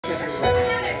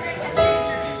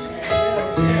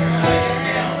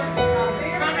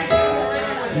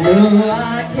No,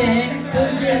 I can't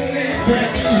forget this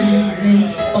evening,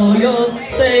 or your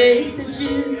face as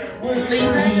you were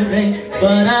leaving.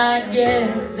 But I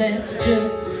guess that's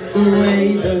just the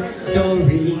way the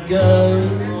story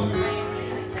goes.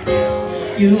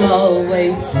 You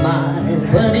always smile,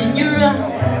 but in your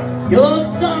eyes, your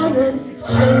sorrow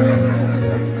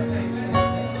shows.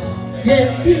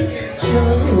 Yes, it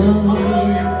shows.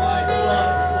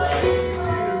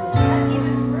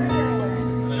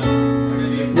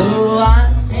 No,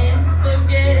 I can't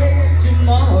forget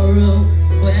tomorrow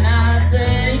when I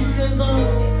think of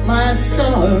all my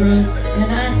sorrow.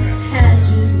 And I had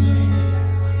you,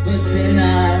 but then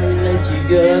I let you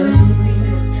go.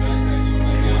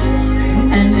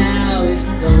 And now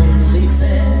it's only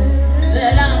fair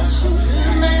that I should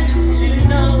let you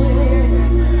know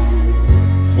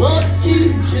what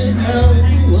you should know.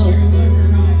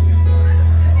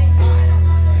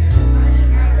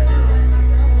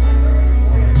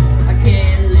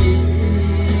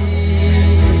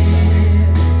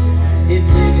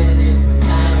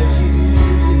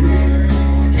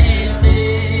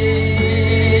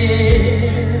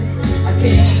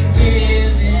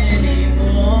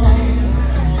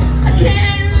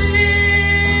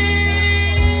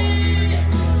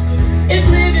 If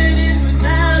living is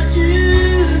without you,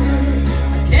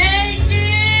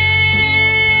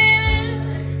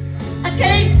 I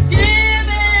can't give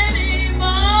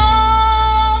anymore.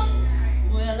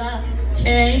 Well, I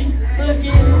can't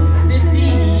forget this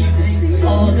evening,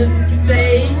 all the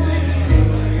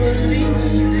faces were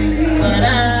leaving. But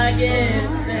I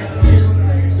guess that's just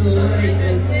the way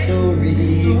the story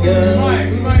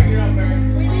goes.